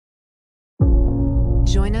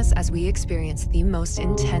Join us as we experience the most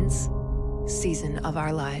intense season of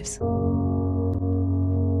our lives.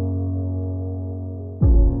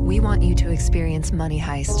 We want you to experience Money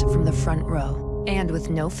Heist from the front row and with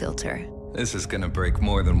no filter. This is gonna break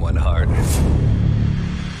more than one heart.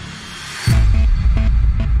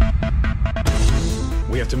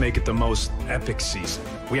 We have to make it the most epic season.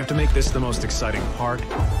 We have to make this the most exciting part.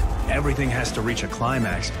 Everything has to reach a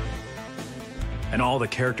climax. And all the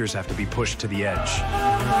characters have to be pushed to the edge.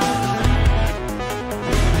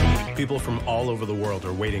 People from all over the world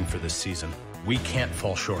are waiting for this season. We can't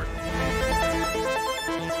fall short.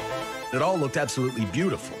 It all looked absolutely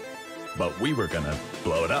beautiful, but we were gonna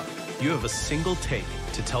blow it up. You have a single take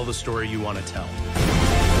to tell the story you want to tell.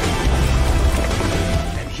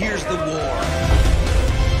 And here's the war.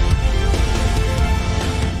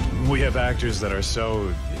 We have actors that are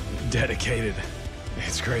so dedicated.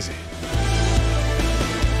 It's crazy.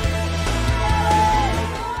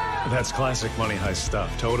 That's classic Money Heist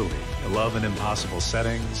stuff, totally. I love in impossible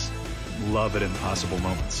settings, love at impossible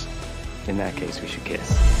moments. In that case, we should kiss.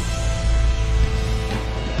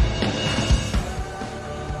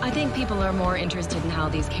 I think people are more interested in how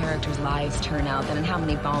these characters' lives turn out than in how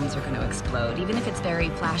many bombs are going to explode, even if it's very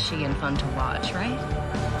flashy and fun to watch, right?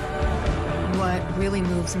 What really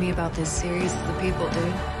moves me about this series is the people,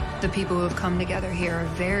 dude. The people who have come together here are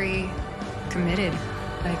very committed.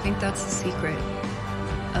 I think that's the secret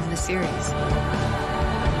of the series.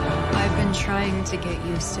 I've been trying to get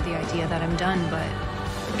used to the idea that I'm done, but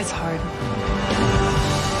it's hard.